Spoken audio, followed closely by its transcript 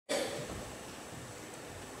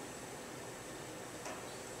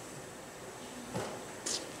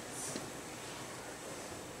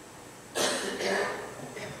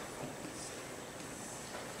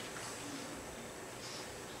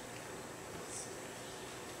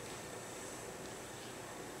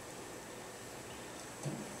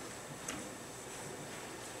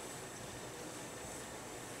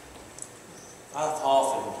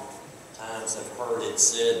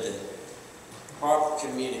said that proper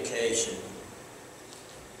communication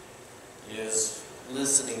is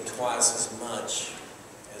listening twice as much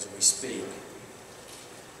as we speak.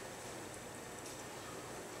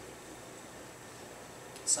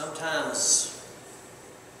 Sometimes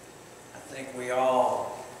I think we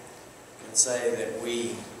all can say that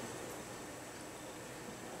we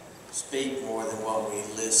speak more than what we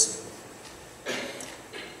listen.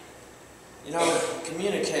 You know,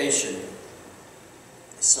 communication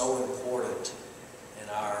is so important in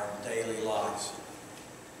our daily lives.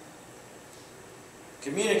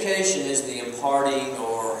 Communication is the imparting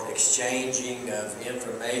or exchanging of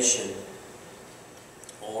information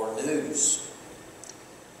or news.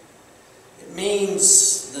 It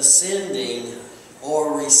means the sending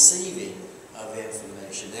or receiving of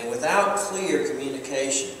information. And without clear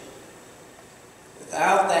communication,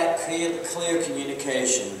 without that clear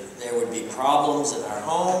communication, there would be problems in our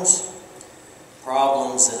homes,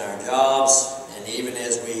 problems in our jobs, and even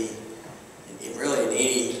really in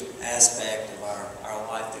any aspect of our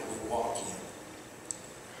life that we walk in.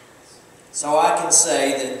 So I can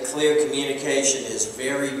say that clear communication is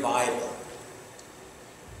very vital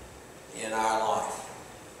in our life.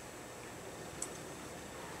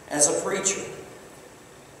 As a preacher,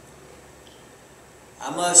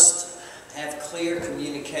 I must have clear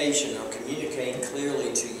communication or communicate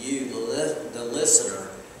clearly to you, the listener,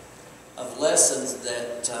 of lessons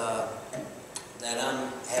that I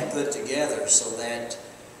have put together so that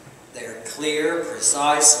they're clear,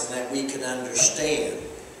 precise, and that we can understand.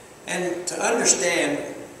 And to understand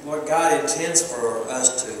what God intends for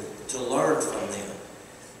us to learn from them.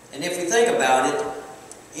 And if we think about it,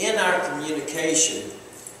 in our communication,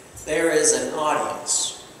 there is an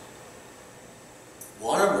audience,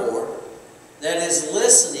 one or more, that is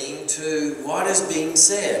listening to what is being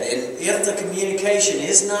said. And if the communication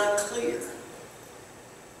is not clear,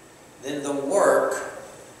 then the work,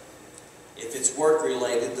 if it's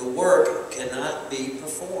work-related, the work cannot be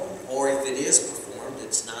performed. Or if it is performed,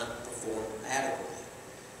 it's not performed adequately.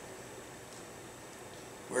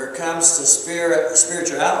 Where it comes to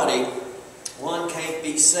spirituality, one can't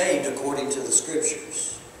be saved according to the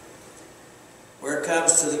Scriptures. Where it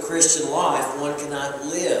comes to the Christian life, one cannot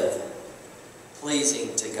live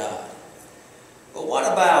pleasing to God. But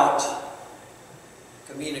what about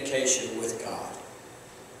communication with God?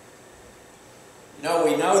 You know,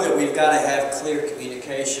 we know that we've got to have clear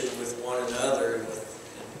communication with one another and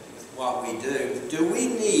with what we do. Do we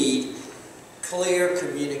need clear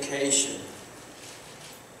communication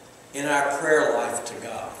in our prayer life to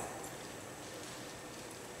God?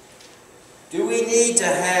 Do we need to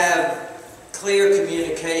have clear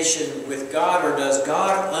communication with God, or does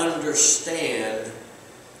God understand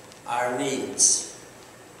our needs?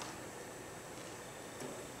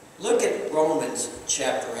 Look at Romans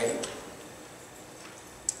chapter 8.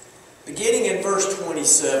 Beginning in verse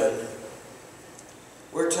 27,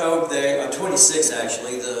 we're told there, 26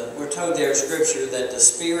 actually, we're told there in Scripture that the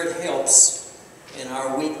Spirit helps in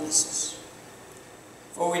our weaknesses.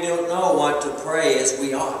 For we don't know what to pray as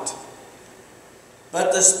we ought.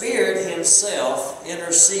 But the Spirit Himself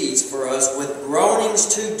intercedes for us with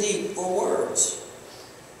groanings too deep for words.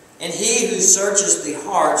 And He who searches the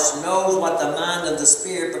hearts knows what the mind of the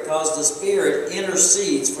Spirit, because the Spirit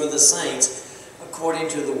intercedes for the saints according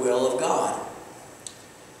to the will of God.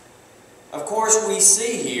 Of course, we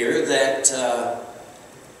see here that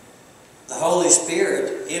the Holy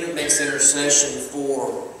Spirit makes intercession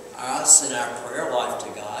for us in our prayer life to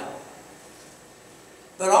God.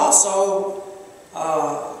 But also,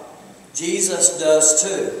 Jesus does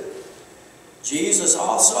too. Jesus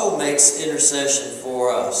also makes intercession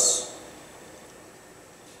for us.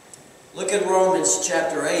 Look at Romans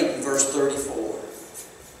chapter 8 and verse 34.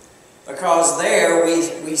 Because there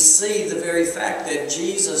we see the very fact that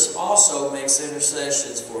Jesus also makes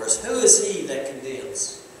intercessions for us. Who is He that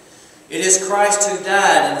condemns? It is Christ who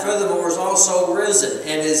died, and furthermore is also risen,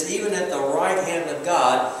 and is even at the right hand of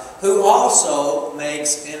God, who also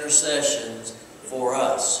makes intercessions for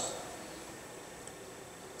us.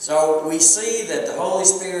 So we see that the Holy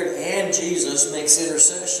Spirit and Jesus makes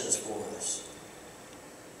intercessions for us.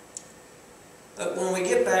 But when we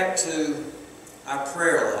get back to our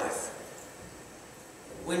prayer life,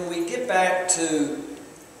 when we get back to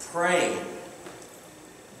praying,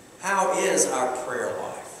 how is our prayer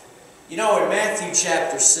life? You know, in Matthew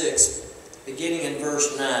chapter 6, beginning in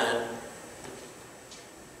verse 9,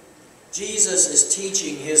 Jesus is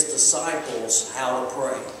teaching His disciples how to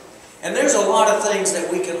pray. And there's a lot of things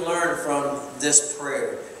that we can learn from this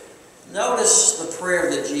prayer. Notice the prayer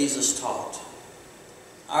that Jesus taught.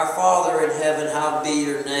 Our Father in heaven, hallowed be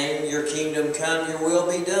your name. Your kingdom come, your will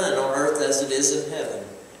be done on earth as it is in heaven.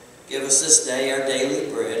 Give us this day our daily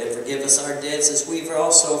bread, and forgive us our debts as we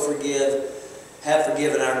also have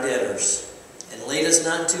forgiven our debtors. And lead us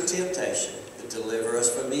not into temptation, but deliver us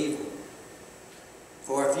from evil.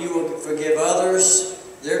 For if you will forgive others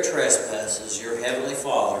their trespasses, your heavenly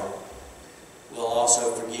Father will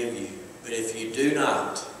also forgive you. But if you do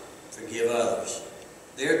not forgive others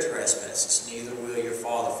their trespasses, neither will your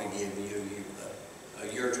Father forgive you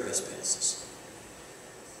your trespasses.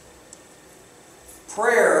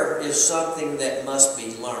 Prayer is something that must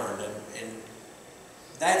be learned, and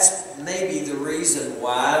that's maybe the reason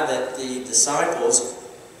why that the disciples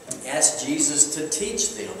asked Jesus to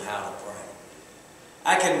teach them how to pray.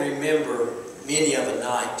 I can remember many of a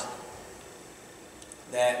night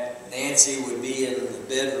that Nancy would be in the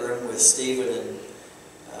bedroom with Stephen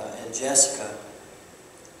and Jessica,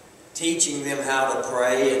 teaching them how to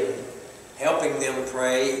pray and helping them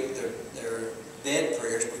pray their bed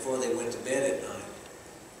prayers before they went to bed at night.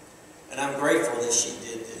 And I'm grateful that she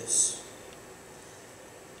did this.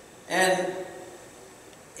 And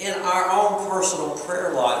in our own personal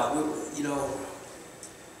prayer life,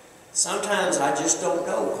 sometimes I just don't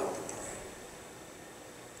know what to pray.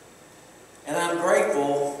 And I'm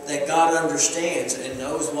grateful that God understands and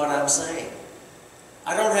knows what I'm saying.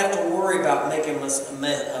 I don't have to worry about making a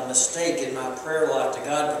mistake in my prayer life to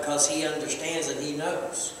God, because He understands and He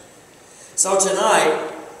knows. So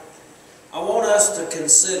tonight, I want us to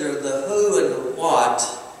consider the who and the what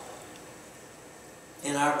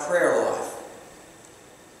in our prayer life.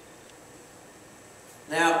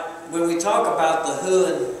 Now, when we talk about the who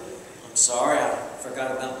and... I'm sorry, I forgot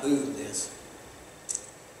about moving this.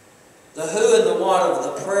 The who and the what of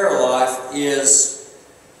the prayer life is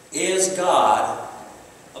God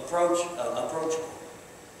approachable?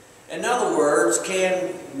 In other words,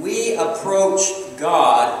 can we approach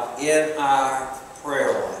God in our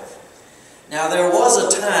prayer life? Now, there was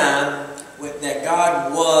a time that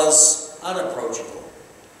God was unapproachable.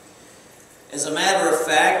 As a matter of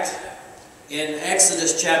fact, in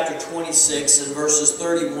Exodus chapter 26 and verses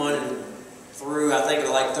 31 through, I think,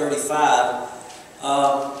 like 35,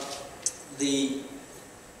 the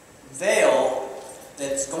veil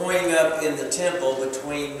that's going up in the temple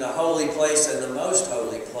between the holy place and the most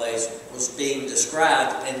holy place was being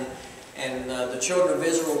described, and the children of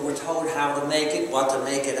Israel were told how to make it, what to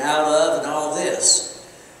make it out of, and all this.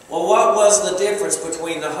 Well, what was the difference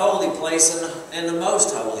between the holy place and the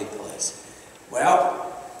most holy place? Well,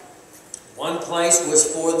 one place was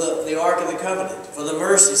for the Ark of the Covenant, for the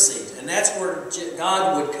mercy seat, and that's where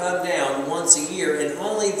God would come down once a year, and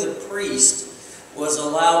only the priest was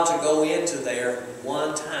allowed to go into there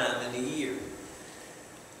one time in a year.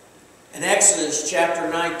 In Exodus chapter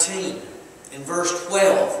 19, in verse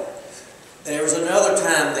 12, there was another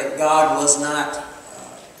time that God was not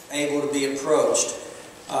able to be approached.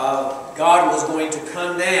 God was going to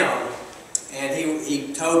come down, and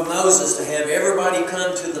he told Moses to have everybody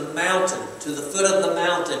come to the mountain, to the foot of the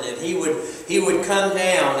mountain, and he would come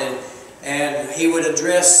down and he would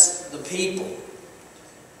address the people.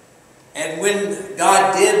 And when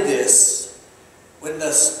God did this, when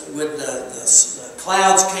the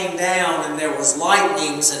clouds came down and there was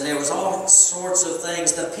lightnings and there was all sorts of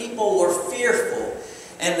things, the people were fearful,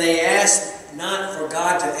 and they asked not for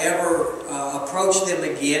God to ever approach them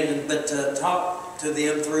again, but to talk to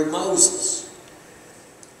them through Moses.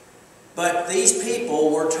 But these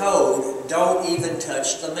people were told, don't even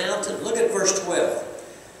touch the mountain. Look at verse 12.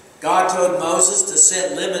 God told Moses to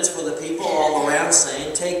set limits for the people all around,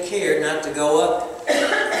 saying, take care not to go up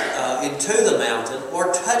into the mountain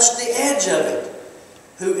or touch the edge of it.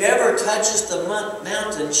 Whoever touches the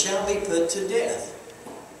mountain shall be put to death.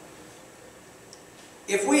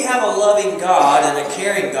 If we have a loving God and a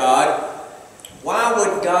caring God, why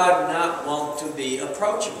would God not want to be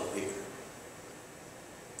approachable here?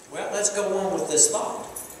 Well, let's go on with this thought.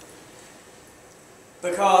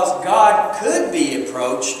 Because God could be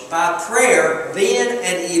approached by prayer then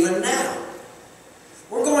and even now.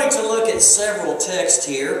 We're going to look at several texts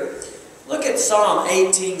here. Look at Psalm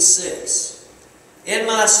 18:6. In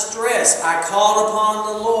my stress I called upon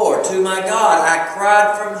the Lord. To my God I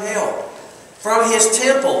cried from help. From His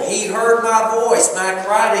temple He heard my voice. My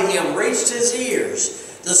cry to Him reached His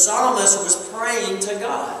ears. The psalmist was praying to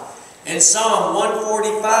God. In Psalm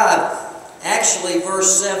 145, actually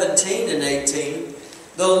verse 17 and 18,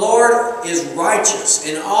 the Lord is righteous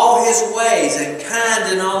in all His ways and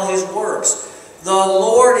kind in all His works. The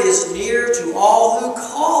Lord is near to all who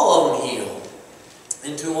call on Him,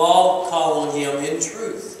 and to all call on Him in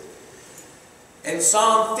truth. In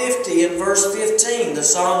Psalm 50 and verse 15, the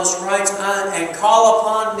psalmist writes, "And call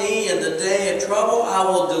upon me in the day of trouble, I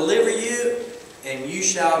will deliver you, and you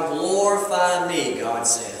shall glorify me," God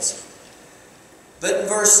says. But in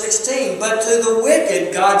verse 16, "But to the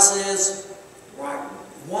wicked," God says,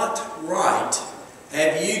 "What right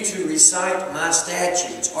have you to recite my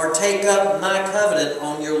statutes or take up my covenant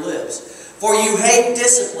on your lips? For you hate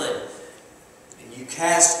discipline, and you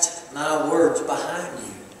cast my words behind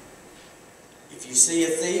you. If you see a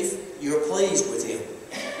thief, you are pleased with him,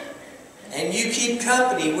 and you keep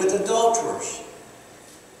company with adulterers."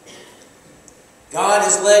 God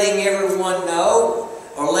is letting everyone know,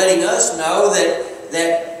 or letting us know,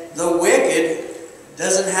 that the wicked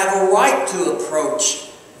doesn't have a right to approach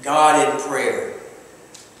God in prayer.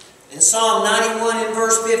 In Psalm 91 and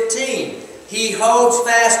verse 15, "He holds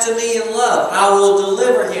fast to me in love. I will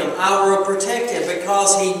deliver him. I will protect him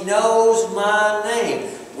because he knows my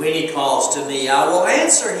name. When he calls to me, I will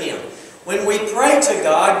answer him." When we pray to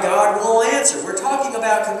God, God will answer. We're talking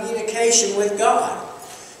about communication with God.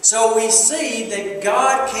 So we see that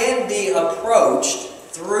God can be approached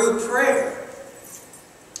through prayer.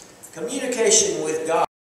 Communication with God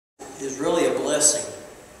is really a blessing.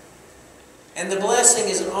 And the blessing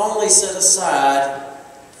is only set aside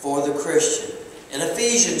for the Christian. In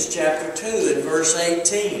Ephesians chapter 2 and verse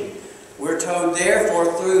 18, we're told,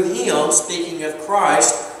 "Therefore through him," speaking of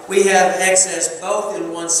Christ, "we have access both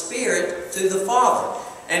in one Spirit to the Father."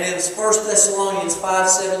 And in 1 Thessalonians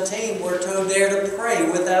 5:17, we're told there to pray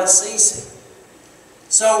without ceasing.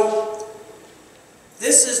 So,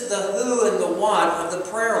 this is the who and the what of the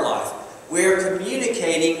prayer life. We're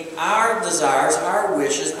communicating our desires, our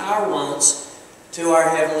wishes, our wants to our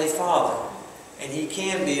Heavenly Father. And He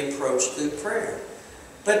can be approached through prayer.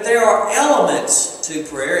 But there are elements to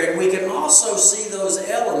prayer, and we can also see those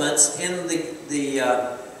elements in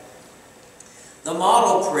the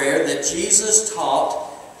model prayer that Jesus taught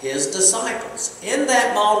His disciples. In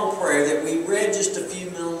that model prayer that we read just a few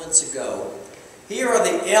moments ago, here are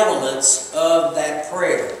the elements of that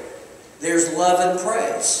prayer. There's love and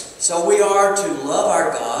praise. So we are to love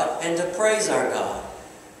our God and to praise our God.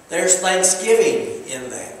 There's thanksgiving in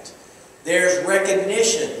that. There's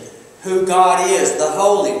recognition who God is, the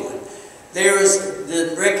Holy One. There's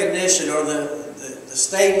the recognition or the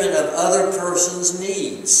statement of other person's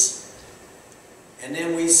needs. And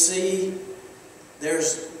then we see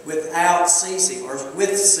there's without ceasing, or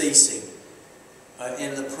with ceasing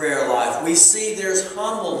in the prayer life. We see there's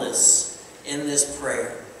humbleness in this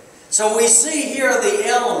prayer. So we see here are the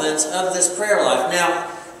elements of this prayer life. Now,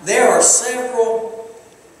 there are several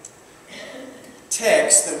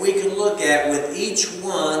texts that we can look at with each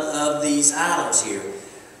one of these items here.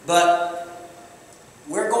 But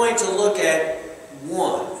we're going to look at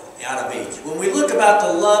one out of each. When we look about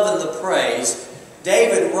the love and the praise,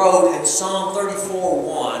 David wrote in Psalm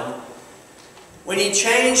 34:1, when he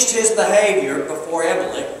changed his behavior before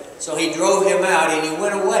Abimelech, so he drove him out and he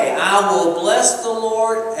went away. "I will bless the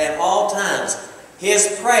Lord at all times.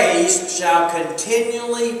 His praise shall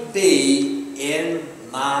continually be in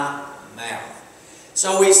my mouth."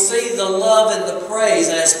 So we see the love and the praise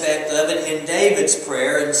aspect of it in David's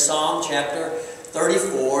prayer in Psalm chapter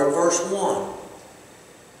 34 and verse 1.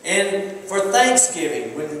 And for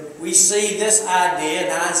thanksgiving, when we see this idea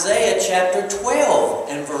in Isaiah chapter 12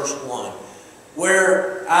 and verse 1,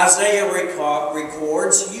 where Isaiah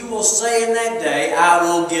records, "You will say in that day, I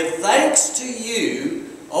will give thanks to you,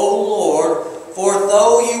 O Lord, for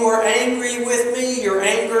though you were angry with me, your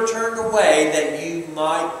anger turned away that you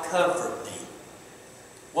might comfort me."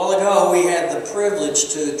 A while ago, we had the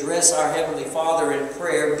privilege to address our Heavenly Father in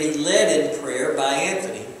prayer, be led in prayer by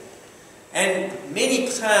Anthony. And many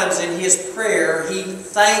times in his prayer, he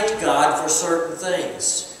thanked God for certain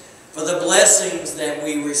things, for the blessings that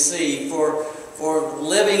we receive, for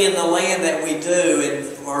living in the land that we do, and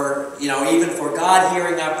for, even for God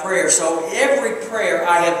hearing our prayer. So every prayer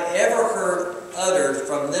I have ever heard uttered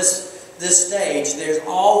from this stage, there's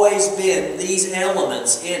always been these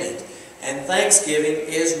elements in it. And thanksgiving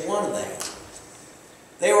is one of them.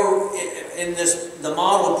 They were in the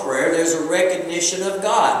model prayer, there's a recognition of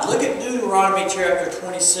God. Look at Deuteronomy chapter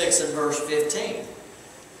 26 and verse 15.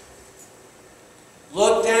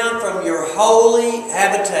 "Look down from your holy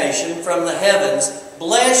habitation from the heavens,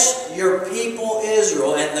 bless your people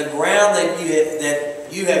Israel and the ground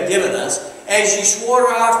that you have given us, as you swore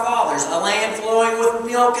to our fathers, a land flowing with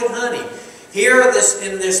milk and honey." Here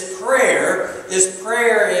in this prayer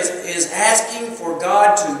is asking for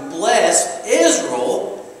God to bless Israel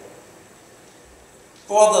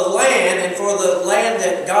for the land, and for the land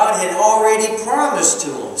that God had already promised to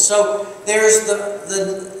them. So there's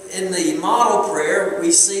in the model prayer,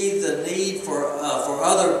 we see the need for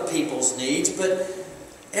other people's needs, but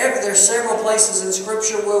there's several places in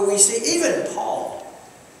Scripture where we see, even Paul,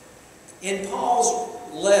 in Paul's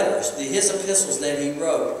letters, his epistles that he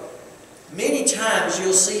wrote, many times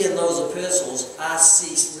you'll see in those epistles, I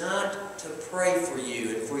cease not to pray for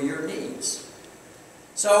you and for your needs.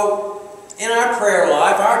 So, in our prayer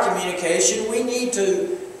life, our communication, we need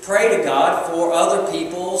to pray to God for other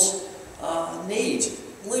people's needs.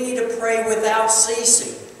 We need to pray without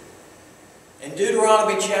ceasing. In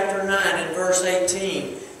Deuteronomy chapter 9 and verse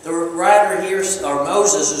 18, the writer here, or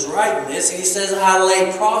Moses is writing this, and he says, I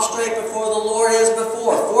lay prostrate before the Lord as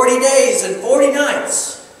before, 40 days and 40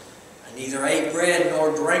 nights. I neither ate bread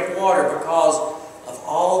nor drank water because of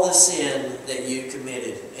all the sin that you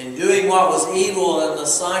committed, in doing what was evil in the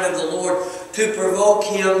sight of the Lord, to provoke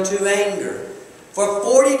him to anger. For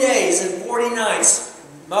 40 days and 40 nights,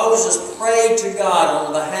 Moses prayed to God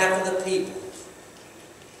on behalf of the people.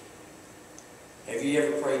 Have you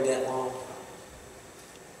ever prayed that long?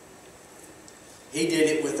 He did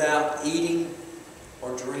it without eating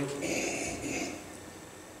or drinking.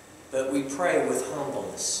 But we pray with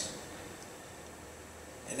humbleness.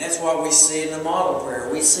 And that's what we see in the model prayer.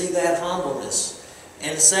 We see that humbleness.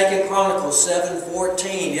 In 2 Chronicles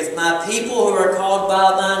 7:14, if my people who are called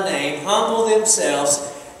by thy name humble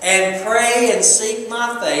themselves and pray and seek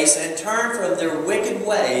my face and turn from their wicked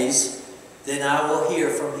ways, then I will hear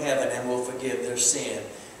from heaven and will forgive their sin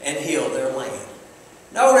and heal their land.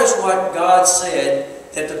 Notice what God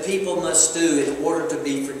said that the people must do in order to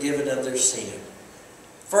be forgiven of their sin.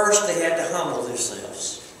 First, they had to humble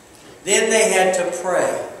themselves. Then they had to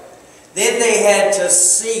pray. Then they had to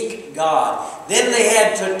seek God. Then they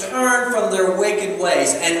had to turn from their wicked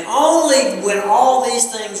ways. And only when all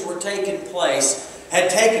these things had taken place,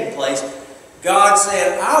 God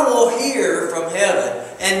said, I will hear from heaven,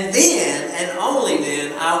 and then, and only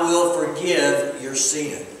then, I will forgive your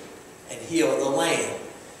sin and heal the land.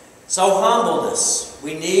 So humbleness.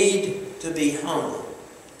 We need to be humble.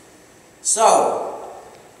 So,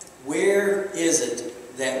 where is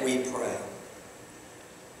it that we pray?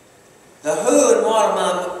 The who and what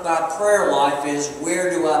of my prayer life is,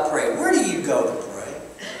 where do I pray? Where do you go to pray?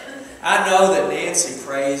 I know that Nancy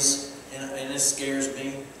prays, and this scares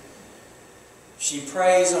me. She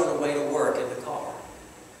prays on the way to work in the car.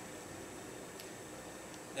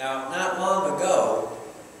 Now, not long ago,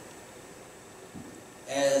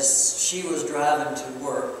 as she was driving to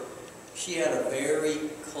work, she had a very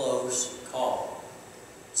close call.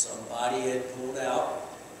 Somebody had pulled out,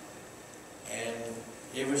 and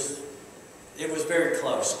it was very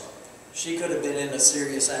close. She could have been in a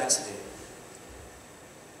serious accident.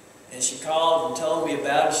 And she called and told me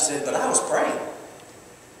about it. She said, but I was praying.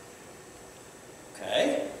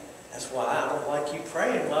 Okay, that's why I don't like you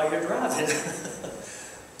praying while you're driving.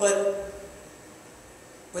 But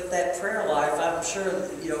with that prayer life, I'm sure,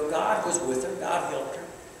 God was with her. God helped her.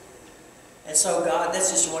 And so God,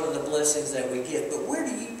 that's just one of the blessings that we get. But where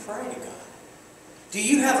do you pray to God? Do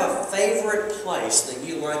you have a favorite place that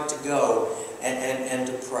you like to go and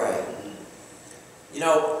to pray?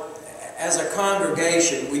 As a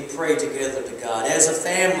congregation, we pray together to God. As a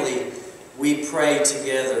family, we pray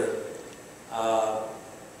together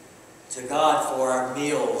to God for our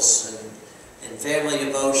meals and family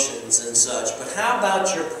devotions and such. But how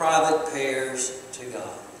about your private prayers to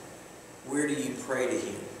God? Where do you pray to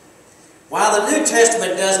Him? While the New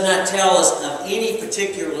Testament does not tell us of any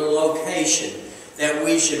particular location that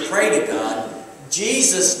we should pray to God,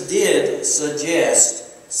 Jesus did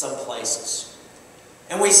suggest some places.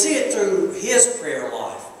 And we see it through His prayer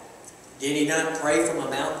life. Did He not pray from a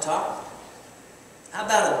mountaintop? How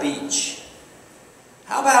about a beach?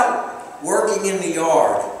 How about working in the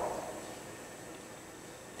yard?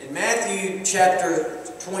 In Matthew chapter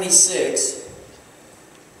 26,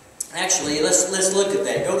 actually, let's look at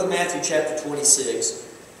that. Go to Matthew chapter 26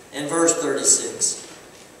 and verse 36.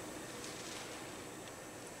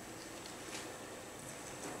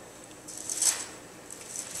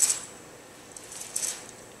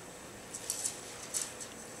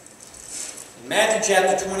 Matthew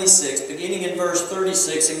chapter 26, beginning in verse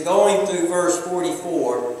 36 and going through verse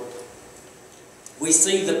 44, we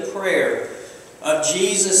see the prayer of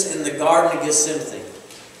Jesus in the Garden of Gethsemane.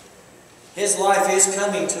 His life is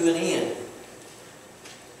coming to an end.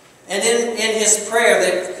 And in His prayer,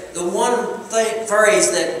 that the one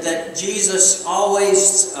phrase that Jesus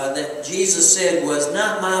always, that Jesus said was,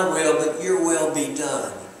 not my will, but your will be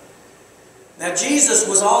done. Now, Jesus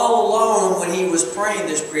was all alone when He was praying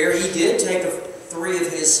this prayer. He did take 3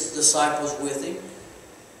 of His disciples with Him,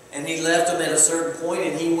 and He left them at a certain point,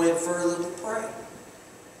 and He went further to pray.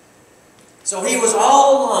 So he was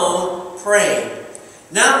all alone praying.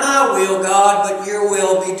 Not my will, God, but your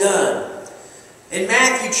will be done. In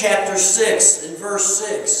Matthew chapter 6, in verse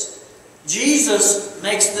 6, Jesus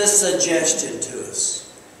makes this suggestion to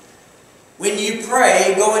us. When you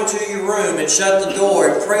pray, go into your room and shut the door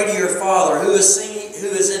and pray to your Father who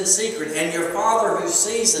is in secret, and your Father who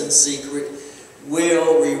sees in secret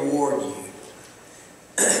will reward you.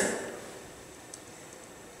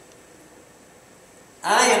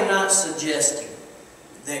 I am not suggesting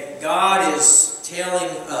that God is telling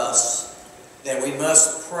us that we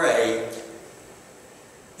must pray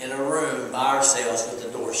in a room by ourselves with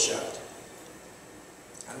the door shut.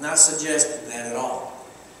 I'm not suggesting that at all.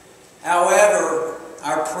 However,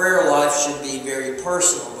 our prayer life should be very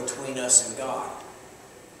personal between us and God.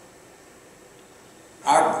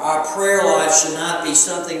 Our prayer life should not be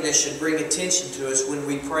something that should bring attention to us when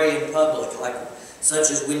we pray in public, such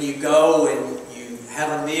as when you go and you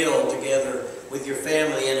have a meal together with your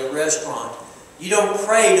family in a restaurant. You don't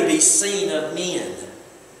pray to be seen of men.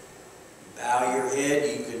 Bow your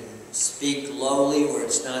head. You can speak lowly where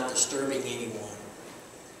it's not disturbing anyone.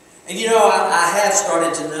 And you know, I have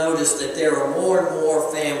started to notice that there are more and more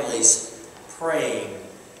families praying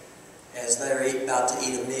as they're about to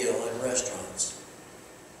eat a meal in restaurants.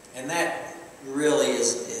 And that really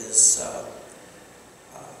is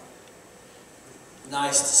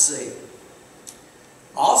nice to see.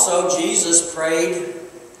 Also, Jesus prayed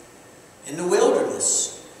in the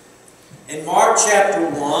wilderness. In Mark chapter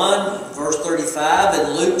 1, verse 35,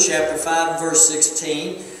 and Luke chapter 5, verse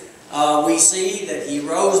 16, we see that he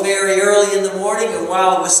rose very early in the morning, and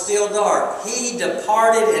while it was still dark, he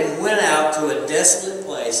departed and went out to a desolate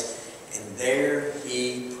place, and there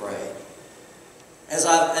he prayed. As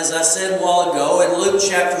I said a while ago, in Luke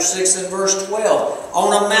chapter 6 and verse 12,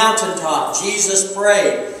 on a mountaintop, Jesus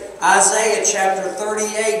prayed. Isaiah chapter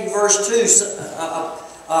 38 and verse 2,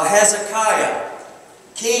 Hezekiah,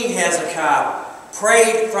 King Hezekiah,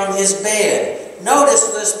 prayed from his bed. Notice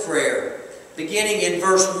this prayer, beginning in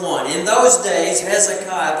verse 1. In those days,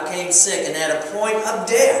 Hezekiah became sick and at a point of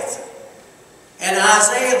death. And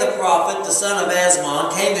Isaiah the prophet, the son of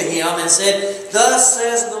Asmon, came to him and said, Thus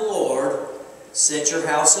says the Lord, set your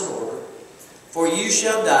house in order, for you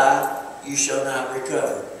shall die, you shall not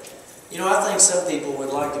recover. You know, I think some people would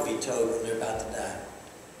like to be told when they're about to die.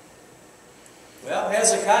 Well,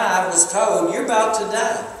 Hezekiah was told, you're about to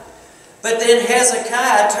die. But then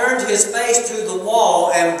Hezekiah turned his face to the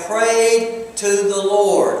wall and prayed to the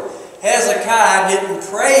Lord. Hezekiah didn't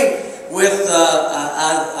pray with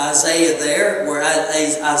Isaiah there, where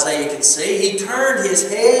Isaiah could see. He turned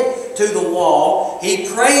his head to the wall. He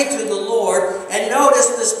prayed to the Lord. And notice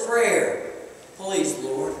this prayer. Please,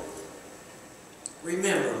 Lord,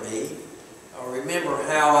 remember me. Or remember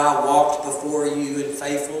how I walked before you in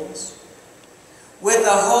faithfulness. With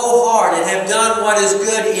a whole heart, and have done what is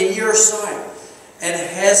good in your sight. And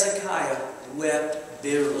Hezekiah wept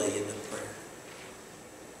bitterly in the prayer.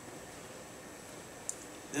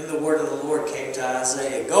 Then the word of the Lord came to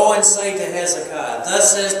Isaiah. Go and say to Hezekiah,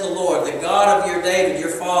 Thus says the Lord, the God of your David,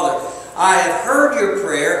 your father, I have heard your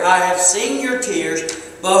prayer, I have seen your tears.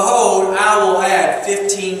 Behold, I will add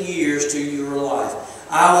 15 years to your life.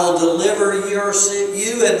 I will deliver you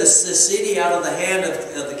and the city out of the hand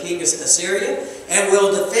of the king of Assyria, and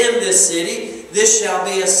will defend this city. This shall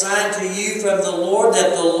be a sign to you from the Lord,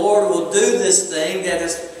 that the Lord will do this thing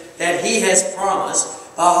that he has promised.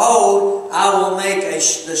 Behold, I will make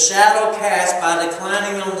the shadow cast by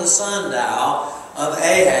declining on the sundial of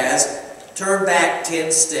Ahaz turn back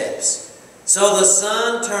 10 steps. So the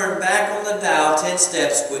sun turned back on the dial 10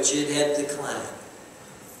 steps which it had declined.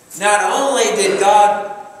 Not only did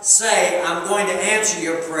God say, I'm going to answer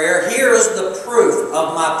your prayer, here is the proof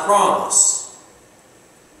of my promise.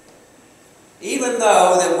 Even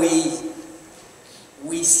though that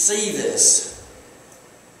we see this,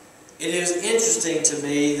 it is interesting to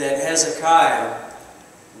me that Hezekiah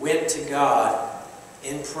went to God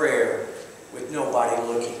in prayer with nobody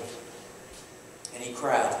looking. And he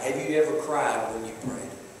cried. Have you ever cried when you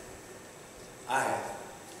prayed? I have.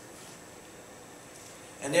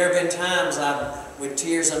 And there have been times with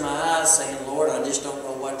tears in my eyes saying, Lord, I just don't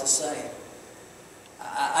know what to say.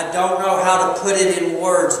 I don't know how to put it in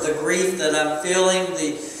words, the grief that I'm feeling,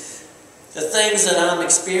 the things that I'm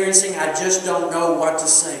experiencing. I just don't know what to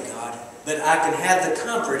say, God. But I can have the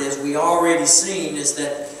comfort, as we already seen, is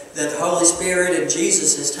that the Holy Spirit and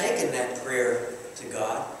Jesus has taken that prayer to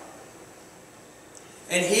God.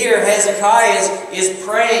 And here Hezekiah is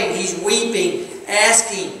praying, he's weeping,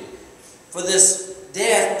 asking for this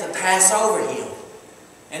death to pass over him.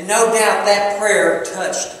 And no doubt that prayer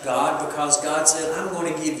touched God, because God said, I'm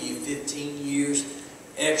going to give you 15 years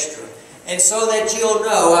extra. And so that you'll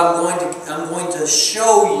know, I'm going to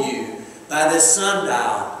show you by this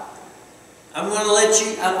sundial. I'm going to let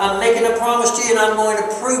you, I'm making a promise to you, and I'm going to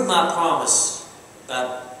prove my promise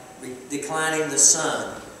by declining the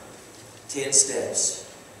sun 10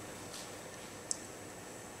 steps.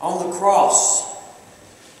 On the cross,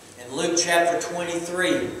 in Luke chapter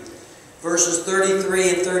 23, verses 33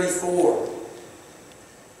 and 34,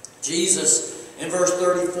 Jesus, in verse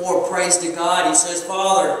 34, prays to God. He says,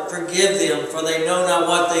 Father, forgive them, for they know not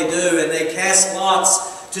what they do. And they cast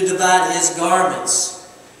lots to divide His garments.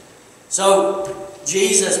 So,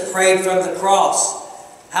 Jesus prayed from the cross.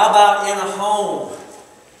 How about in a home?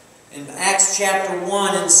 In Acts chapter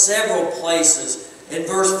 1, in several places. In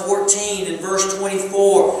verse 14, in verse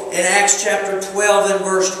 24, in Acts chapter 12 and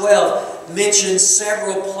verse 12, mentions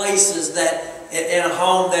several places that in a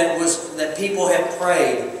home that people have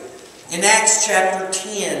prayed. In Acts chapter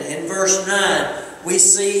 10, in verse 9, we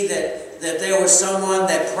see that there was someone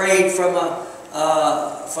that prayed from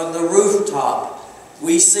the rooftop.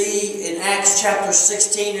 We see in Acts chapter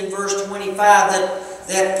 16 and verse 25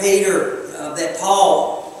 that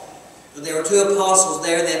Paul, there were two apostles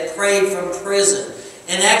there that prayed from prison.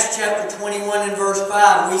 In Acts chapter 21 and verse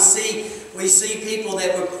 5, we see people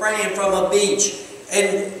that were praying from a beach.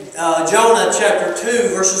 In Jonah chapter 2,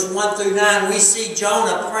 verses 1 through 9, we see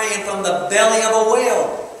Jonah praying from the belly of a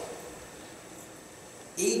whale.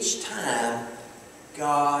 Each time,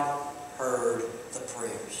 God heard the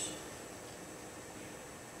prayers.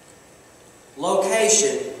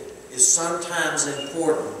 Location is sometimes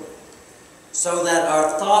important so that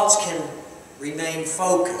our thoughts can remain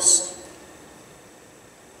focused.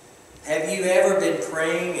 Have you ever been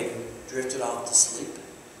praying and drifted off to sleep?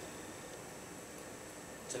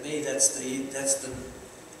 To me, that's the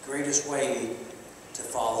greatest way to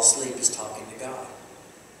fall asleep, is talking to God.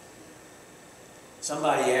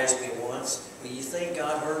 Somebody asked me once, "Well, you think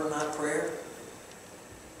God heard my prayer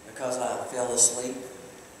because I fell asleep?"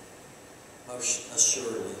 Most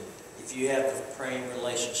assuredly. If you have a praying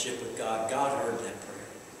relationship with God, God heard that prayer.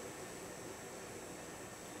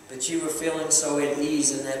 But you were feeling so at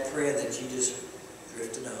ease in that prayer that you just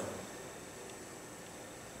drifted on.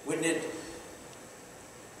 Wouldn't it,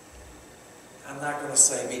 I'm not going to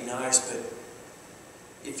say be nice, but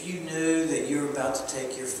if you knew that you were about to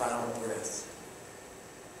take your final breath,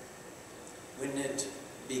 wouldn't it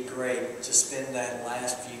be great to spend that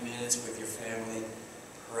last few minutes with your family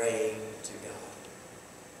praying to God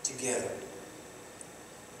together?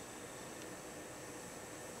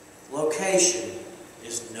 Location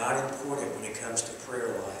is not important when it comes to prayer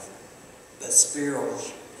life, but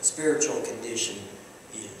spiritual condition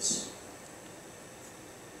is.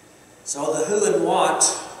 So the who and what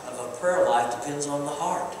of a prayer life depends on the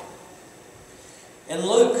heart. In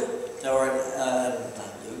Luke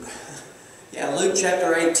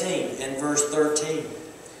chapter 18 and verse 13,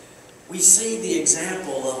 we see the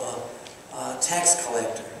example of a tax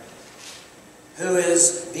collector who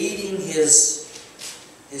is beating his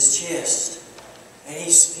chest. And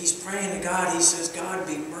he's praying to God. He says, God,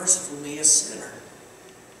 be merciful to me, a sinner.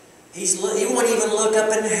 He won't even look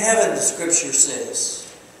up into heaven, the Scripture says.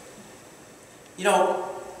 You know,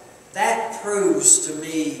 that proves to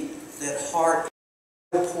me that heart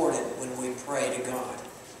is important when we pray to God.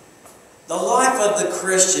 The life of the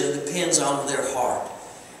Christian depends on their heart.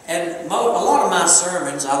 And a lot of my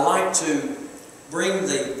sermons, I like to bring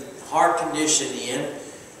the heart condition in,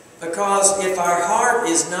 because if our heart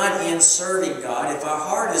is not in serving God, if our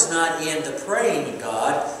heart is not into praying to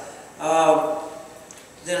God,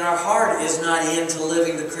 then our heart is not into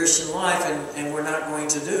living the Christian life, and we're not going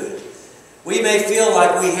to do it. We may feel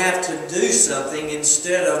like we have to do something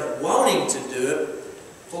instead of wanting to do it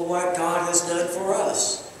for what God has done for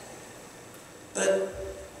us. But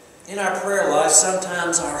in our prayer life,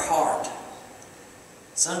 sometimes our heart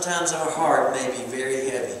may be very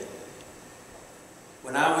heavy.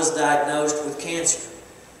 When I was diagnosed with cancer,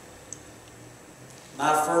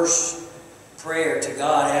 my first prayer to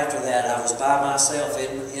God after that, I was by myself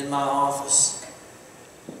in my office.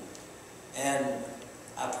 And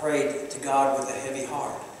I prayed to God with a heavy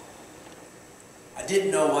heart. I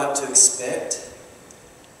didn't know what to expect.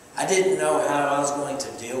 I didn't know how I was going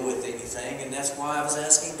to deal with anything, and that's why I was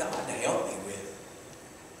asking God to help me with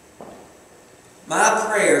it. My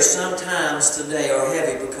prayers sometimes today are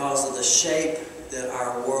heavy because of the shape that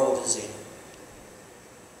our world is in.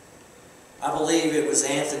 I believe it was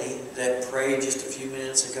Anthony that prayed just a few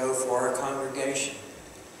minutes ago for our congregation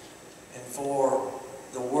and for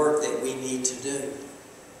the work that we need to do.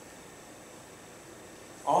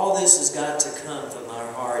 this has got to come from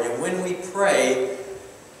our heart. And when we pray,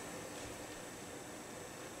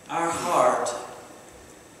 our heart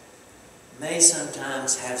may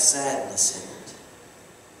sometimes have sadness in it.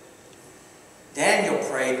 Daniel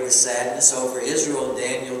prayed with sadness over Israel in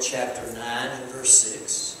Daniel chapter 9 and verse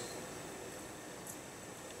 6.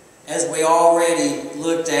 As we already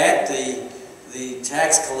looked at, the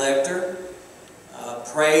tax collector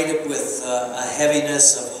prayed with a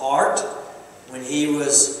heaviness of heart when he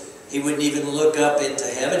wouldn't even look up into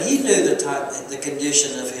heaven. He knew the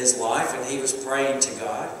condition of his life, and he was praying to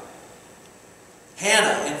God.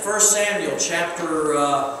 Hannah in 1 Samuel chapter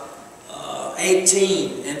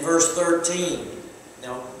 18 and verse 13.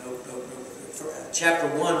 Chapter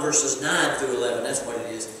 1 verses 9 through 11. That's what it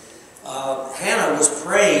is. Hannah was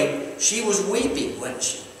praying. She was weeping, wasn't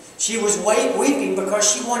she? She was weeping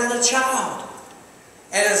because she wanted a child.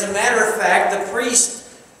 And as a matter of fact, the priest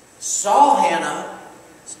saw Hannah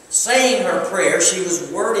saying her prayer. She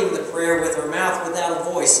was wording the prayer with her mouth without a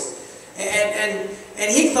voice.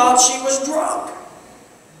 And he thought she was drunk.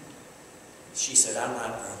 She said, "I'm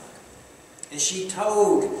not drunk." And she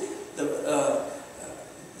told the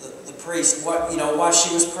priest what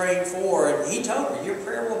she was praying for, and he told her, "Your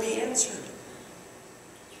prayer will be answered."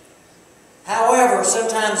 However,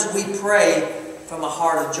 sometimes we pray from a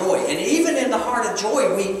heart of joy. And even in the heart of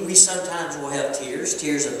joy, we sometimes will have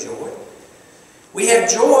tears of joy. We have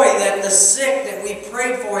joy that the sick that we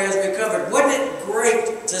prayed for has recovered. Wasn't it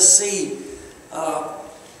great to see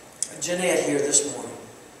Jeanette here this morning?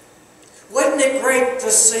 Wasn't it great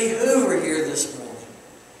to see Hoover here this morning?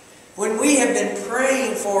 When we have been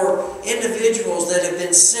praying for individuals that have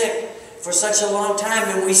been sick for such a long time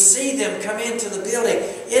and we see them come into the building,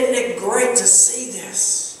 isn't it great to see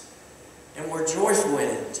this? And we're joyful in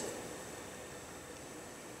it.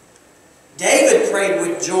 David prayed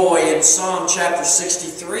with joy in Psalm chapter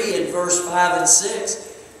 63 in verse 5 and 6.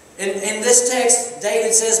 In this text,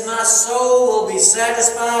 David says, "My soul will be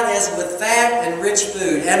satisfied as with fat and rich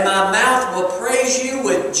food, and my mouth will praise you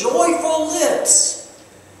with joyful lips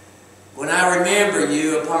when I remember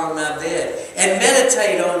you upon my bed, and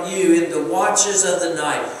meditate on you in the watches of the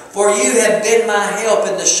night. For you have been my help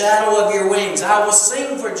in the shadow of your wings. I will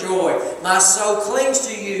sing for joy. My soul clings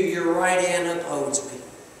to you. Your right hand upholds me."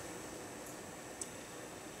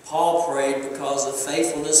 Paul prayed because of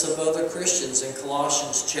faithfulness of other Christians in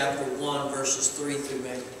Colossians chapter 1, verses 3 through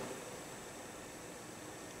 8.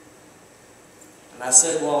 And I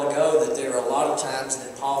said a while ago that there are a lot of times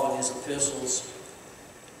that Paul in his epistles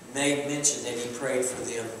made mention that he prayed for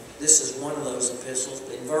them. This is one of those epistles.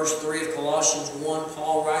 In verse 3 of Colossians 1,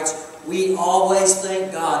 Paul writes, "We always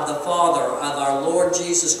thank God, the Father of our Lord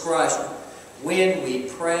Jesus Christ, when we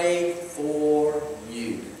pray for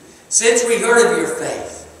you, since we heard of your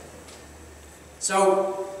faith."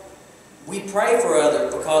 So, we pray for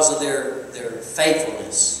others because of their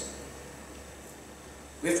faithfulness.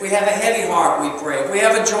 If we have a heavy heart, we pray. If we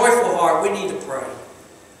have a joyful heart, we need to pray.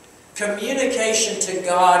 Communication to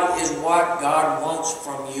God is what God wants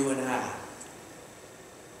from you and I.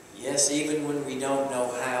 Yes, even when we don't know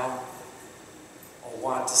how or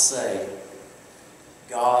what to say,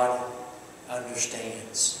 God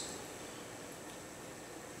understands.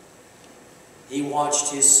 He watched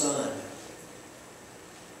His Son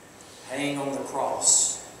hang on the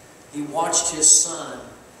cross. He watched His Son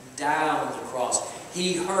die on the cross.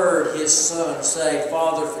 He heard His Son say,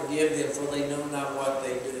 "Father, forgive them, for they know not what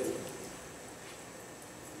they do."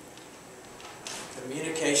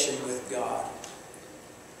 Communication with God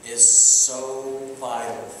is so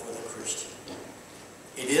vital for the Christian.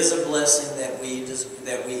 It is a blessing that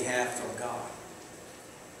we have from God.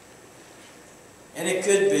 And it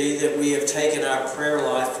could be that we have taken our prayer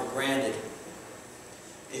life for granted.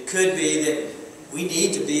 It could be that we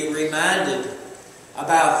need to be reminded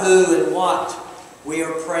about who and what we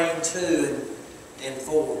are praying to and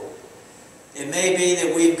for. It may be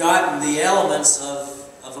that we've gotten the elements of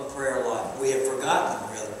a prayer life. We have forgotten them,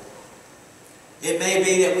 rather. It may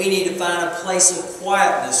be that we need to find a place of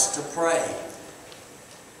quietness to pray.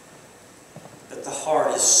 But the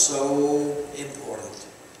heart is so important.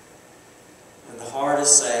 When the heart is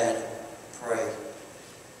sad, pray.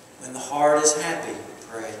 When the heart is happy,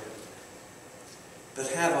 pray. But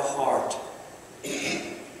have a heart.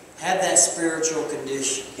 Have that spiritual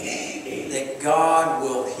condition that God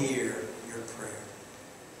will hear your prayer.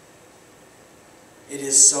 It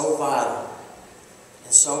is so vital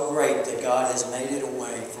and so great that God has made it a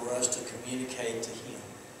way for us to communicate to Him.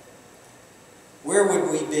 Where would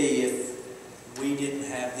we be if we didn't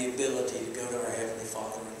have the ability to go to our Heavenly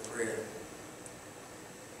Father in prayer?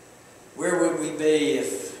 Where would we be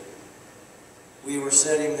if we were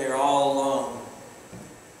sitting there all alone,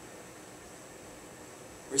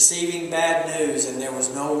 receiving bad news, and there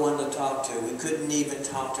was no one to talk to. We couldn't even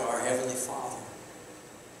talk to our Heavenly Father.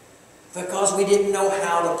 Because we didn't know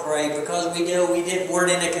how to pray, because we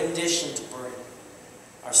weren't in a condition to pray.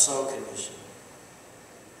 Our soul condition.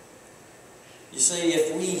 You see,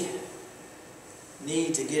 if we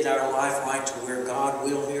need to get our life right to where God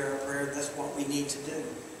will hear our prayer, that's what we need to do.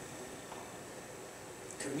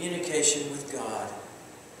 Communication with God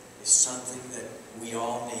is something that we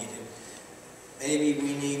all need. Maybe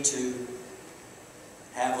we need to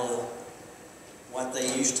have what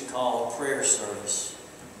they used to call a prayer service.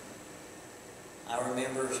 I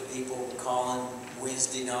remember people calling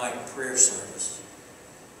Wednesday night prayer service.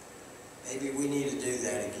 Maybe we need to do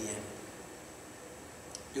that again.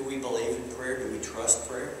 Do we believe in prayer? Do we trust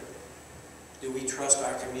prayer? Do we trust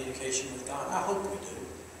our communication with God? I hope we do.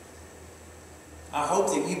 I hope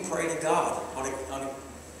that you pray to God on a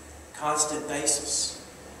constant basis.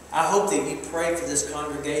 I hope that you pray for this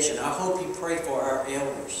congregation. I hope you pray for our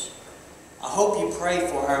elders. I hope you pray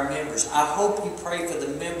for our members. I hope you pray for the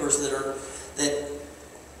members that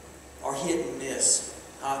are hit and miss,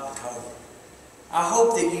 hot and cold. I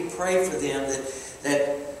hope that you pray for them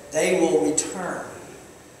that they will return.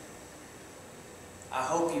 I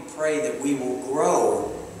hope you pray that we will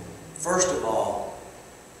grow, first of all,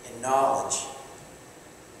 in knowledge.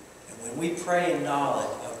 And when we pray in knowledge,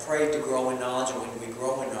 pray to grow in knowledge, and when we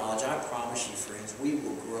grow in knowledge, I promise you, friends, we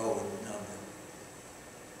will grow in number.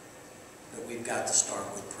 But we've got to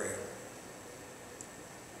start with prayer.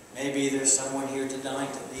 Maybe there's someone here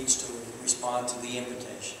tonight that needs to respond to the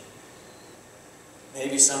invitation.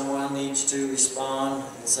 Maybe someone needs to respond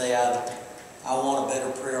and say, I want a better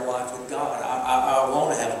prayer life with God. I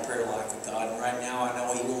want to have a prayer life with God, and right now I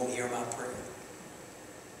know He won't hear my prayer.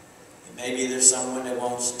 And maybe there's someone that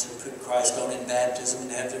wants to put Christ on in baptism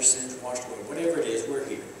and have their sins washed away. Whatever it is, we're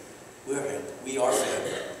here. We are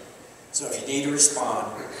family. So if you need to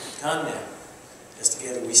respond, come now. Just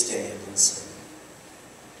together we stand and sing.